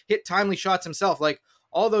do, hit timely shots himself. Like,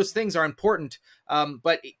 all those things are important.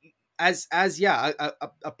 But as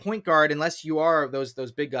a point guard, unless you are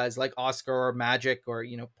those big guys like Oscar or Magic or,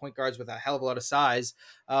 point guards with a hell of a lot of size,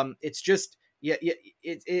 it's just,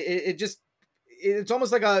 it's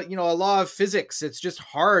almost like a law of physics. It's just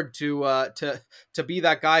hard to be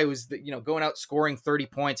that guy who's going out scoring 30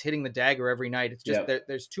 points, hitting the dagger every night. It's just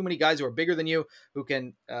there's too many guys who are bigger than you who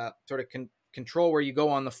can control where you go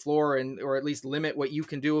on the floor or at least limit what you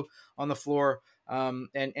can do on the floor. And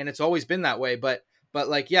it's always been that way. But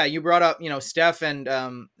like, yeah, you brought up Steph and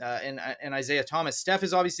Isaiah Thomas. Steph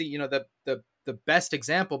is obviously the best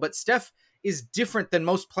example, but Steph is different than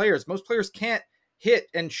most players. Most players can't hit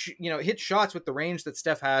and hit shots with the range that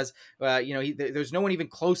Steph has. There's no one even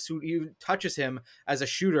close to even touches him as a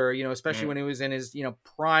shooter, especially when he was in his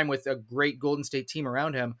prime with a great Golden State team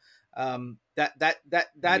around him. That's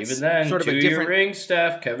even then, sort of a different ring.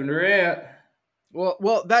 Steph, Kevin Durant.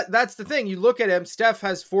 Well, that's the thing. You look at him. Steph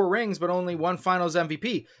has 4 rings, but only 1 Finals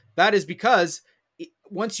MVP. That is because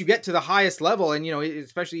once you get to the highest level, and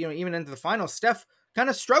especially even into the finals, Steph kind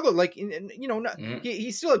of struggled. Like,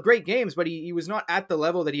 he still had great games, but he was not at the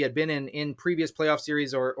level that he had been in previous playoff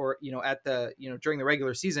series or at the during the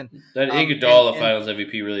regular season. That Iguodala Finals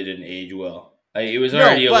MVP really didn't age well. It was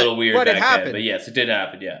already a little weird back then, but yes, it did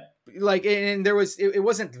happen. Yeah. Like, and there was, it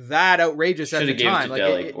wasn't that outrageous at the time. Should've gave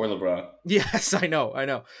it to Delly or LeBron. Yes, I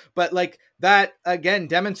know. But like, that again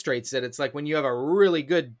demonstrates that it's like when you have a really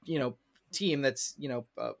good, team that's,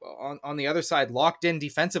 on the other side locked in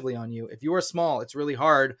defensively on you. If you are small, it's really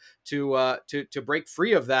hard to break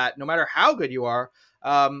free of that, no matter how good you are.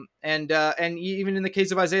 And even in the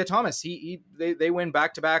case of Isaiah Thomas, they win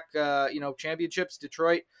back-to-back, championships,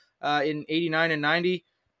 Detroit, in 89 and 90.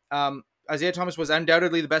 Isaiah Thomas was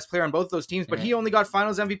undoubtedly the best player on both those teams, but he only got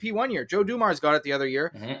Finals MVP one year. Joe Dumars got it the other year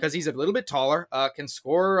because he's a little bit taller, can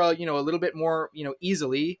score, a little bit more,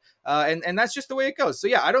 easily. And that's just the way it goes. So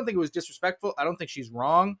yeah, I don't think it was disrespectful. I don't think she's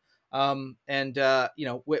wrong. When I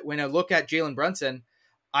look at Jalen Brunson,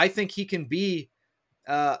 I think he can be,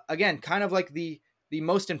 again, kind of like the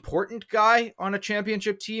most important guy on a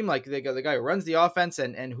championship team, like the guy who runs the offense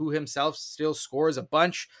and who himself still scores a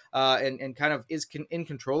bunch, and kind of is in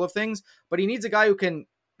control of things. But he needs a guy who can,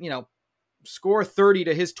 score 30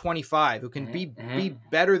 to his 25, who can be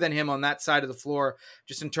better than him on that side of the floor,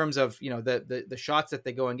 just in terms of, the shots that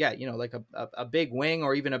they go and get, like a big wing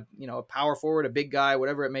or even a power forward, a big guy,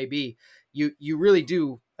 whatever it may be. You really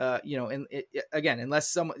do, again,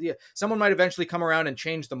 unless someone might eventually come around and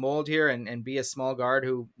change the mold here and be a small guard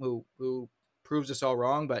who proves us all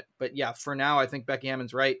wrong. But yeah, for now, I think Becky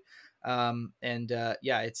Hammon's right.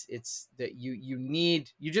 It's that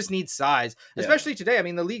you just need size, especially today. I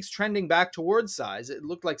mean, the league's trending back towards size. It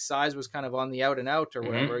looked like size was kind of on the out and out or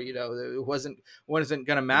whatever, it wasn't going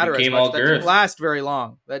to matter as much. That didn't last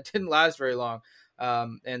very long.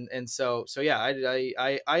 So yeah,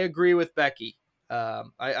 I agree with Becky.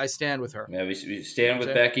 I stand with her. Yeah, we stand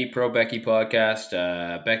with Becky. Pro Becky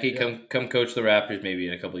podcast. Becky, come coach the Raptors maybe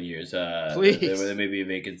in a couple of years. Please, there may be a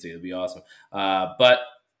vacancy. It'll be awesome. But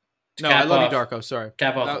no, I love you, Darko. Sorry,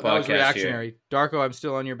 cap off the podcast. That was reactionary. Here. Darko, I'm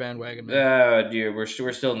still on your bandwagon. Dear, we're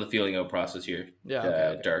still in the feeling out process here. Yeah,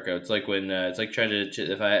 okay. Darko. It's like when it's like trying to.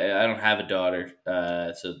 If I don't have a daughter,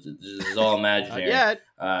 so this is all imaginary. Not yet.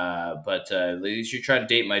 But at least you're trying to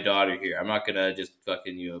date my daughter here. I'm not gonna just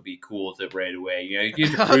fucking be cool with it right away. You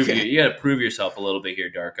have to prove you got to prove yourself a little bit here,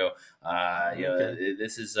 Darko.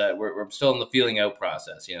 This is we're still in the feeling out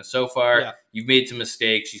process. So far you've made some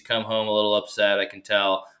mistakes. She's come home a little upset. I can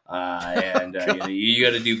tell. You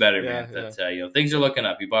got to do better, man. That's things are looking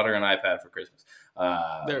up. You bought her an iPad for Christmas.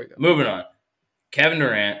 There we go. Moving on. Kevin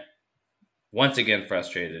Durant, once again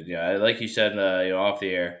frustrated. Yeah, like you said, off the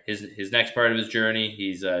air, his next part of his journey,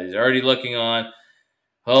 he's already looking on.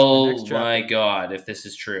 Oh my God, if this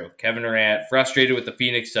is true, Kevin Durant frustrated with the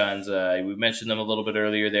Phoenix Suns. We mentioned them a little bit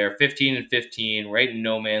earlier. There, 15-15, right in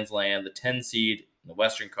no man's land, the 10 seed in the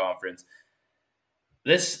Western Conference.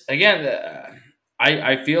 This again.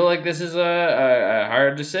 I feel like this is a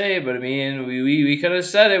hard to say, but I mean, we could have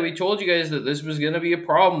said it. We told you guys that this was going to be a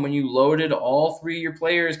problem when you loaded all 3 of your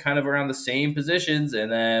players kind of around the same positions,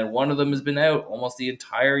 and then one of them has been out almost the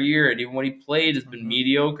entire year, and even when he played, has been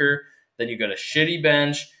mediocre. Then you got a shitty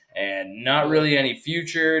bench and not really any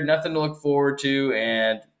future, nothing to look forward to.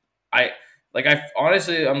 And I'm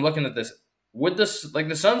looking at this.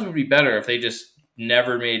 The Suns would be better if they just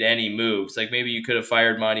never made any moves. Like maybe you could have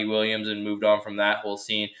fired Monty Williams and moved on from that whole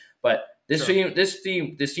scene. But this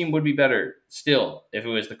team would be better still if it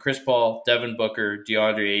was the Chris Paul, Devin Booker,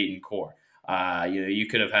 DeAndre Ayton core. You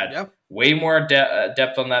could have had way more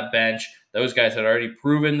depth on that bench. Those guys had already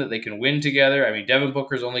proven that they can win together. I mean, Devin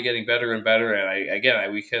Booker's only getting better and better.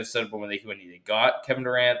 And we kind of said when they got Kevin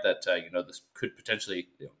Durant that this could potentially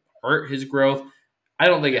hurt his growth. I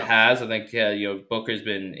don't think it has. I think Booker's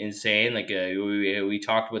been insane. Like we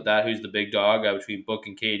talked about that. Who's the big dog between Book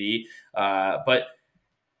and KD? But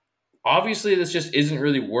obviously, this just isn't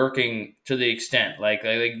really working to the extent. Like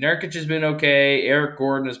Nurkic has been okay. Eric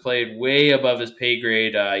Gordon has played way above his pay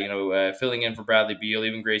grade. Filling in for Bradley Beal.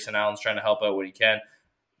 Even Grayson Allen's trying to help out when he can.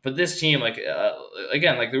 But this team,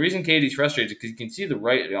 the reason KD's frustrated is because you can see the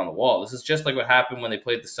writing on the wall. This is just like what happened when they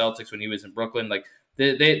played the Celtics when he was in Brooklyn. Like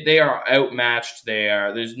they are outmatched.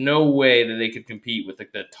 There's no way that they could compete with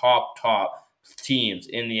like the top teams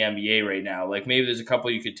in the NBA right now. Like maybe there's a couple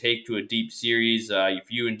you could take to a deep series if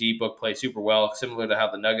you and D-Book play super well, similar to how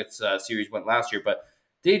the Nuggets series went last year. But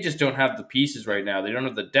they just don't have the pieces right now. They don't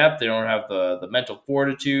have the depth. They don't have the mental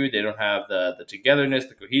fortitude. They don't have the togetherness,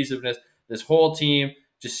 the cohesiveness. This whole team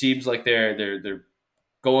just seems like they're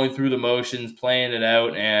going through the motions, playing it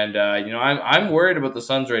out. And I'm worried about the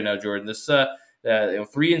Suns right now, Jordan. This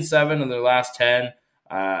 3-7 in their last 10.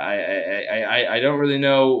 I don't really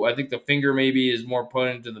know. I think the finger maybe is more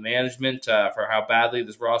pointed to the management for how badly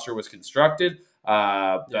this roster was constructed.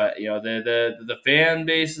 But the fan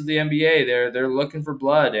base of the NBA, they're looking for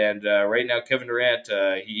blood, and right now Kevin Durant,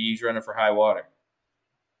 he's running for high water.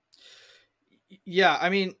 Yeah, I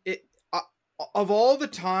mean, of all the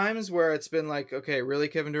times where it's been like, okay, really,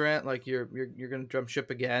 Kevin Durant, like you're going to jump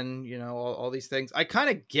ship again, all these things. I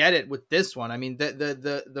kind of get it with this one. I mean,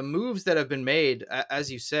 the moves that have been made,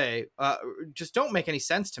 as you say, just don't make any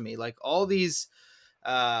sense to me. Like all these,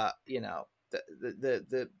 the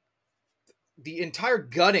entire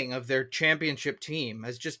gutting of their championship team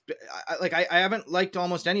has just I haven't liked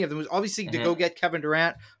almost any of them. Obviously, to go get Kevin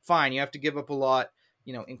Durant, fine, you have to give up a lot.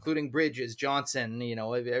 Including Bridges, Johnson,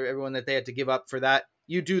 everyone that they had to give up for that.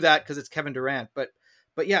 You do that because it's Kevin Durant. But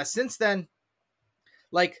yeah, since then,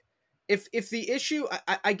 like if the issue,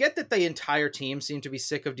 I get that the entire team seemed to be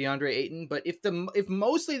sick of DeAndre Ayton, but if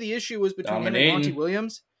mostly the issue was between him and Monty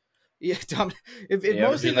Williams, if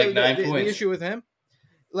mostly the issue with him,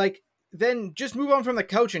 like then just move on from the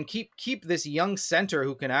coach and keep this young center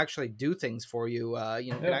who can actually do things for you.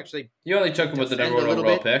 Can actually. You only took him with the number one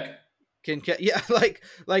overall pick.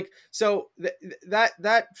 So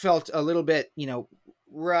that felt a little bit,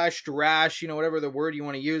 rushed, rash, whatever the word you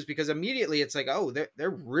want to use, because immediately it's like, oh,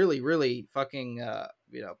 they're really, really fucking,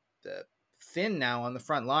 thin now on the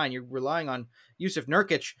front line. You're relying on Yusuf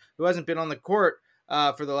Nurkic, who hasn't been on the court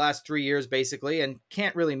for the last 3 years, basically, and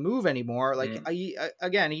can't really move anymore. Like,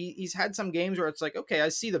 he's had some games where it's like, okay, I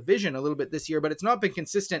see the vision a little bit this year, but it's not been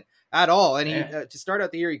consistent at all. And he to start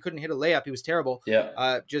out the year, he couldn't hit a layup. He was terrible.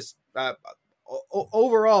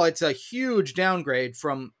 Overall, it's a huge downgrade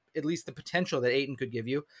from at least the potential that Ayton could give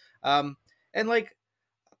you. And like,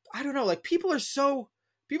 I don't know, like people are so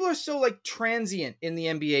like transient in the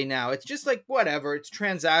NBA now. It's just like, whatever, it's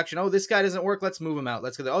transaction. Oh, this guy doesn't work, let's move him out.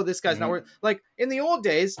 Let's go. Oh, this guy's not working. Like in the old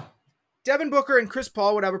days, Devin Booker and Chris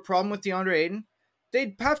Paul would have a problem with DeAndre Ayton.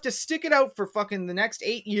 They'd have to stick it out for fucking the next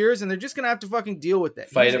 8 years, and they're just going to have to fucking deal with it.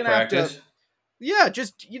 Fight at practice.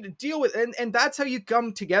 Just deal with and that's how you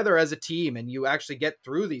come together as a team, and you actually get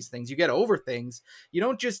through these things. You get over things. You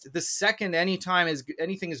don't just the second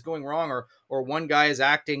anything is going wrong or one guy is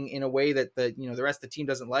acting in a way that the rest of the team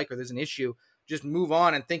doesn't like, or there's an issue, just move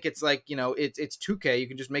on and think it's like it's 2K. You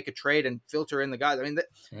can just make a trade and filter in the guys. I mean,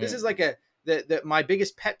 this is like my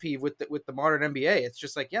biggest pet peeve with the modern NBA. It's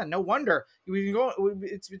just like, yeah, no wonder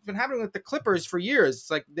it's been happening with the Clippers for years. It's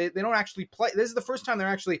like they don't actually play. This is the first time they're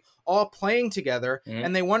actually all playing together,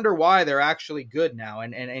 and they wonder why they're actually good now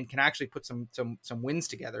and can actually put some wins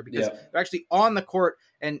together, because they're actually on the court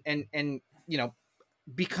and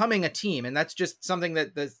becoming a team. And that's just something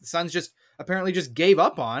that the Suns just apparently just gave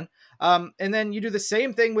up on. And then you do the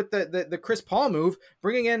same thing with the Chris Paul move,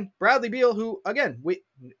 bringing in Bradley Beal, who again,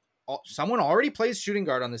 someone already plays shooting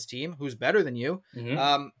guard on this team who's better than you.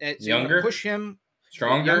 So younger, push him,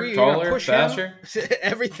 stronger, taller, faster,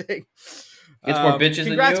 everything. Gets more bitches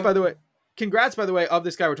than you. Congrats, by the way, of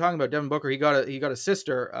this guy we're talking about, Devin Booker. He got a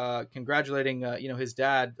sister. Congratulating, his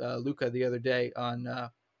dad, Luca, the other day on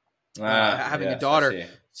having a daughter.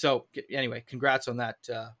 So anyway, congrats on that.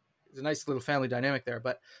 It's a nice little family dynamic there.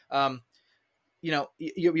 But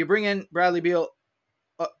you bring in Bradley Beal.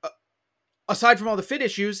 aside from all the fit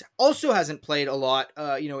issues, also hasn't played a lot,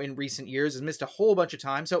 in recent years, has missed a whole bunch of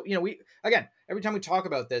time. So, every time we talk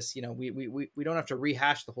about this, we don't have to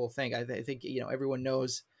rehash the whole thing. I think, everyone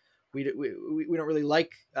knows we don't really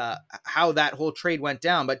like how that whole trade went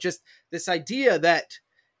down, but just this idea that,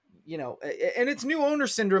 and it's new owner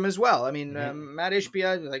syndrome as well. I mean, Matt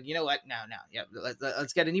Ishbia, like, you know what? No. Yeah.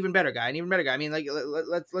 Let's get an even better guy. I mean, like,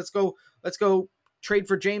 let's go trade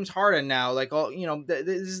for James Harden now. Like, all, this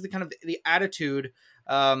is the kind of the attitude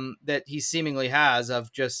that he seemingly has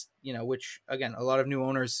of just, which again, a lot of new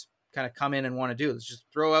owners kind of come in and want to do. Let's just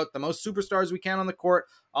throw out the most superstars we can on the court.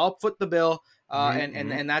 I'll foot the bill.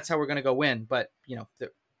 And that's how we're going to go win. But,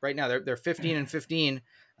 right now they're 15-15.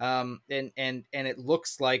 And it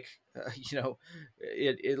looks like,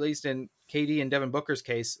 at least in KD and Devin Booker's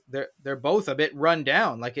case, they're both a bit run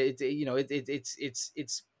down. Like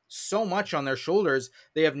it's so much on their shoulders.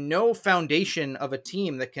 They have no foundation of a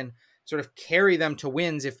team that can sort of carry them to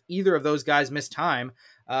wins if either of those guys miss time.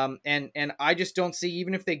 And I just don't see,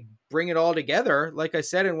 even if they bring it all together, like I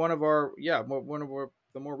said in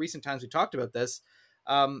the more recent times we talked about this,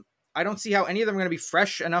 I don't see how any of them are going to be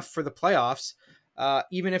fresh enough for the playoffs,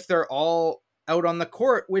 even if they're all out on the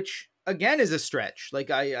court, which again is a stretch.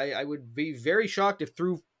 Like I would be very shocked if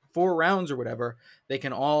through 4 rounds or whatever, they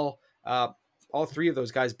can all 3 of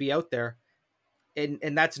those guys be out there.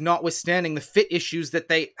 And that's notwithstanding the fit issues that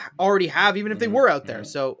they already have, even if they were out there.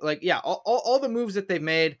 So all the moves that they've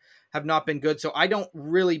made have not been good. So I don't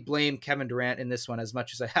really blame Kevin Durant in this one as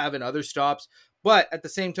much as I have in other stops. But at the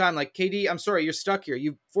same time, like, KD, I'm sorry, you're stuck here.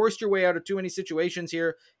 You've forced your way out of too many situations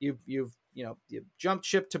here. You've jumped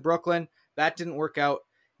ship to Brooklyn. That didn't work out.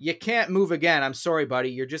 You can't move again. I'm sorry, buddy.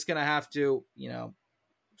 You're just going to have to,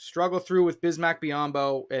 struggle through with Bismack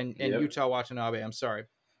Biyombo and Utah Watanabe. I'm sorry.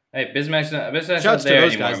 Hey, Bismack's not there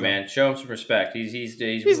anymore, guys, man. Show him some respect.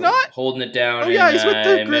 He's not holding it down. He's with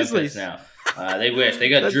the Grizzlies now. They wish they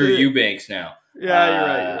got Drew Eubanks now.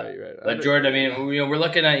 Yeah, you're right. But Jordan, I mean, we're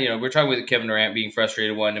looking at, we're talking with Kevin Durant being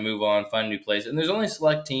frustrated, wanting to move on, find a new place, and there's only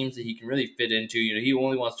select teams that he can really fit into. He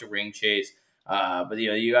only wants to ring chase, but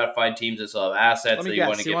you got to find teams that still have assets that you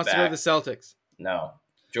want to get back. He wants to go to the Celtics. No,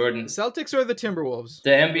 Jordan. The Celtics or the Timberwolves?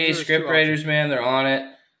 The NBA script writers, man, they're on it.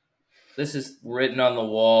 This is written on the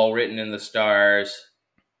wall, written in the stars.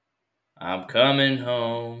 I'm coming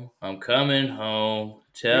home. I'm coming home.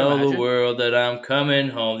 Tell the world that I'm coming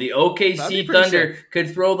home. The OKC Thunder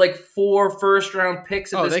could throw like 4 first-round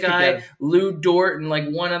picks at this guy, Lou Dort, and like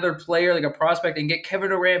one other player, like a prospect, and get Kevin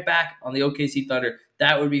Durant back on the OKC Thunder.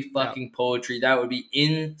 That would be fucking poetry. That would be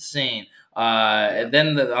insane. And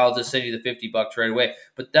then I'll just send you the $50 right away.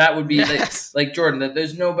 But that would be like Jordan.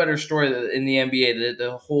 There's no better story in the NBA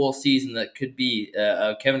the whole season that could be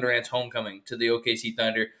Kevin Durant's homecoming to the OKC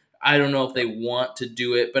Thunder. I don't know if they want to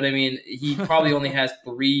do it, but I mean, he probably only has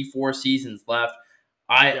 3-4 seasons left.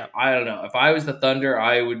 I don't know. If I was the Thunder,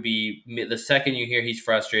 I would be, the second you hear he's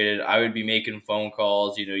frustrated, I would be making phone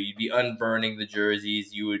calls. You'd be unburning the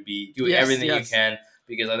jerseys. You would be doing everything you can,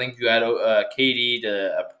 because I think you had KD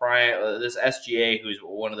to this SGA, who's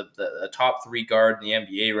one of the top 3 guard in the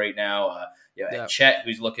NBA right now. And Chet,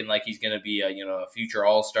 who's looking like he's going to be a future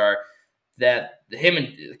All-Star. That him and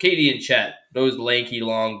KD and Chet, those lanky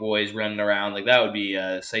long boys running around, like that would be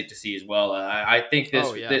a sight to see as well. I think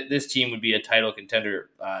this team would be a title contender,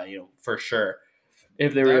 for sure,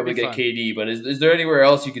 if they were able to get fun. KD. But is there anywhere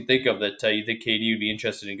else you could think of that you think KD would be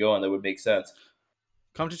interested in going that would make sense?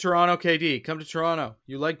 Come to Toronto, KD. Come to Toronto.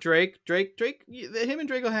 You like Drake? Drake. Him and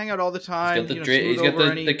Drake will hang out all the time. He's got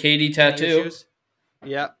the KD tattoo.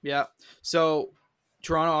 Yeah. So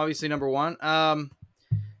Toronto, obviously number 1.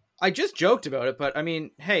 I just joked about it, but I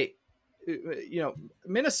mean, hey,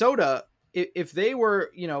 Minnesota, if they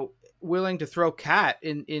were, willing to throw Cat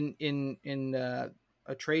in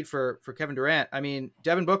a trade for Kevin Durant, I mean,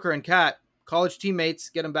 Devin Booker and Cat, college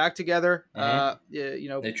teammates, get them back together.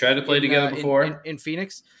 They tried to play together before in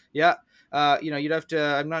Phoenix. Yeah. You'd have to,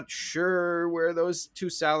 I'm not sure where those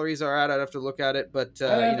 2 salaries are at. I'd have to look at it, but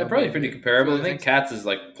they're probably pretty comparable. I think Cat's is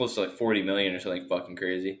like close to like $40 million or something fucking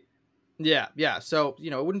crazy. Yeah. So,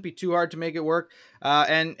 it wouldn't be too hard to make it work.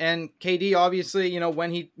 And KD, obviously,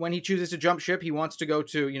 when he chooses to jump ship, he wants to go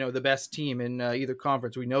to, the best team in either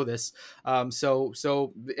conference. We know this. I don't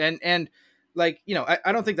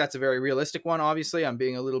think that's a very realistic one. Obviously, I'm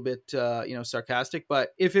being a little bit, sarcastic,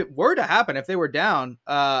 but if it were to happen, if they were down,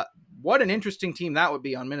 what an interesting team that would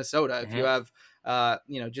be on Minnesota. If you have,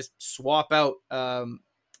 just swap out,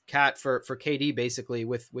 Cat for KD basically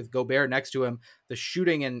with Gobert next to him, the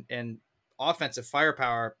shooting and offensive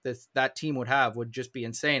firepower that team would have would just be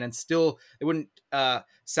insane. And still, they wouldn't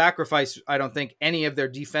sacrifice, I don't think, any of their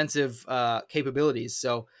defensive capabilities.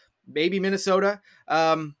 So maybe Minnesota.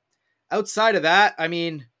 Outside of that, I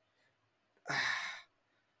mean,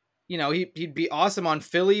 he'd be awesome on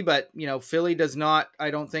Philly, but Philly does not, I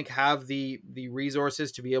don't think, have the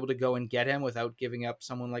resources to be able to go and get him without giving up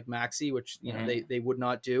someone like Maxey, which they would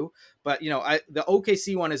not do. But the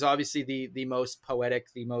OKC one is obviously the most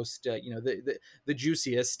poetic, the most the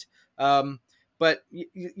juiciest. But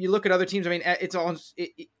you look at other teams. I mean, it's all.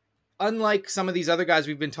 Unlike some of these other guys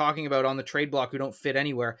we've been talking about on the trade block who don't fit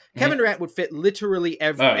anywhere, Kevin Durant would fit literally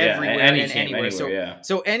everywhere and anywhere.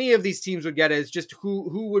 So any of these teams would get it. It's just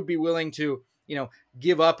who would be willing to,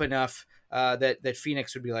 give up enough that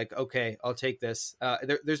Phoenix would be like, okay, I'll take this.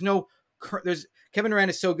 There's Kevin Durant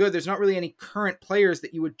is so good. There's not really any current players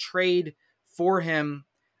that you would trade for him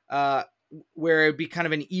where it'd be kind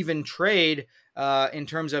of an even trade in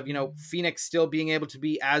terms of, Phoenix still being able to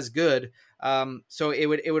be as good. So it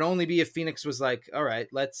would only be if Phoenix was like, all right,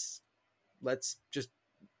 let's just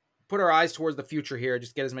put our eyes towards the future here,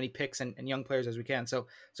 just get as many picks and young players as we can. So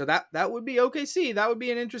that would be OKC. That would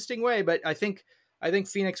be an interesting way. But I think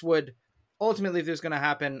Phoenix would ultimately, if this is going to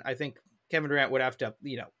happen, I think Kevin Durant would have to,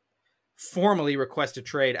 formally request a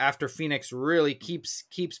trade after Phoenix really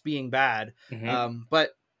keeps being bad.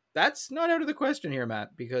 But that's not out of the question here,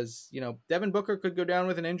 Matt, because, Devin Booker could go down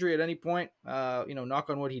with an injury at any point. Knock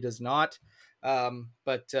on wood, he does not.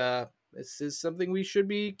 But this is something we should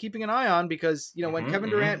be keeping an eye on because, when Kevin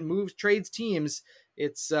Durant trades teams,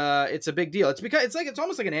 it's a big deal. It's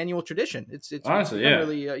almost like an annual tradition. It's honestly,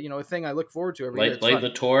 really, a thing I look forward to every year. Light the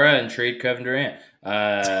Torah and trade Kevin Durant.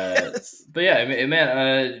 Yes. But yeah,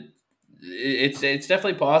 man, it's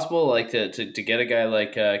definitely possible, like to get a guy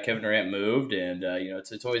like Kevin Durant moved, and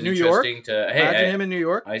it's always New interesting York? to imagine him in New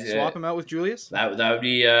York. Swap him out with Julius. That would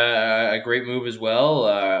be a great move as well.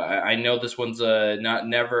 I know this one's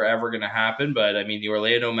never ever going to happen, but I mean the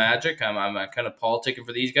Orlando Magic. I'm kind of politicking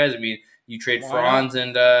for these guys. I mean, you trade Franz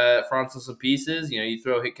and some pieces. You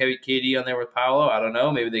throw KD on there with Paolo. I don't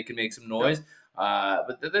know. Maybe they can make some noise.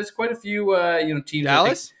 But there's quite a few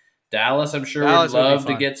teams. Dallas, I'm sure, would love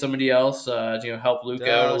to get somebody else, help Luke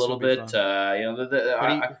out a little bit.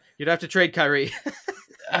 You'd have to trade Kyrie.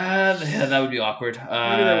 That would be awkward.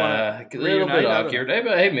 A little bit awkward.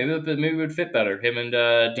 But maybe it would fit better. Him and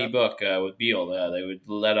D-Book with Beal. They would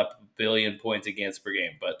let up 1 billion points against per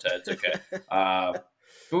game, but it's okay.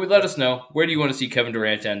 But let us know, where do you want to see Kevin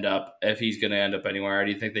Durant end up, if he's going to end up anywhere? Or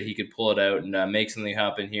do you think that he could pull it out and make something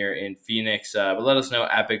happen here in Phoenix? But let us know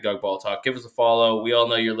at Big Dog Ball Talk. Give us a follow. We all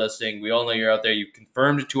know you're listening. We all know you're out there. You've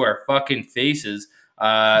confirmed it to our fucking faces.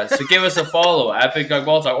 So give us a follow at Big Dog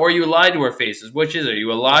Ball Talk. Or you lied to our faces. Which is it? Are you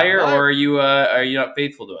a liar or are you not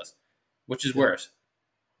faithful to us? Which is worse?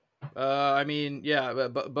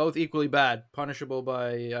 Both equally bad. Punishable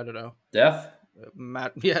by, I don't know. Death?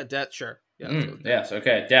 Death, sure. Yes,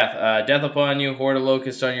 okay. Death upon you, horde of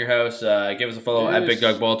locusts on your house. Give us a follow at Big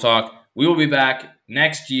Dog Ball Talk. We will be back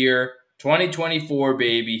next year, 2024,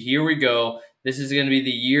 baby. Here we go. This is going to be the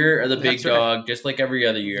year of the Big Dog, just like every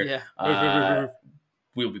other year. Yeah.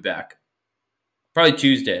 We'll be back. Probably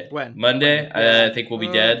Tuesday. When? Monday, I think we'll be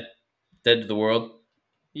dead to the world.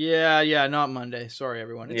 Yeah, not Monday. Sorry,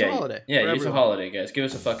 everyone. It's a holiday. Yeah, it's a holiday, guys. Give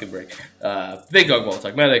us a fucking break. Big Dog Ball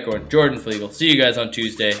Talk. Matt Acorn, Jordan Flegel. See you guys on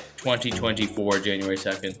Tuesday, 2024, January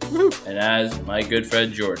 2nd. Woo-hoo. And as my good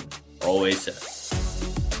friend Jordan always says,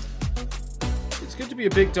 it's good to be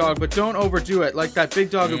a big dog, but don't overdo it. Like that big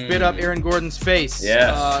dog who bit up Aaron Gordon's face.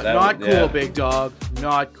 Yes. Not cool, big dog.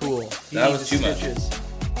 Not cool. That was too much.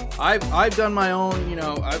 I've done my own,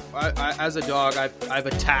 I as a dog, I've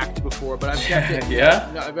attacked before, but I've kept it.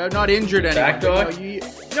 Yeah? I've not injured anyone. Attack dog?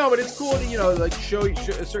 But it's cool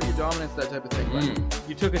to, assert your dominance, that type of thing. But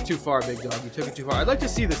you took it too far, big dog. You took it too far. I'd like to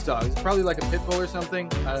see this dog. It's probably like a pit bull or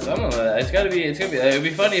something. I don't know. It's gotta be. It'd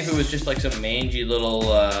be funny if it was just like some mangy little,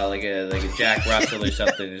 like a Jack Russell or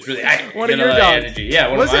something. It's really one of your dogs. Energy.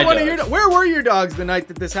 Yeah, one of my dogs. Where were your dogs the night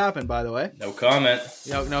that this happened? By the way. No comment.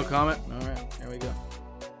 No comment. All right, there we go.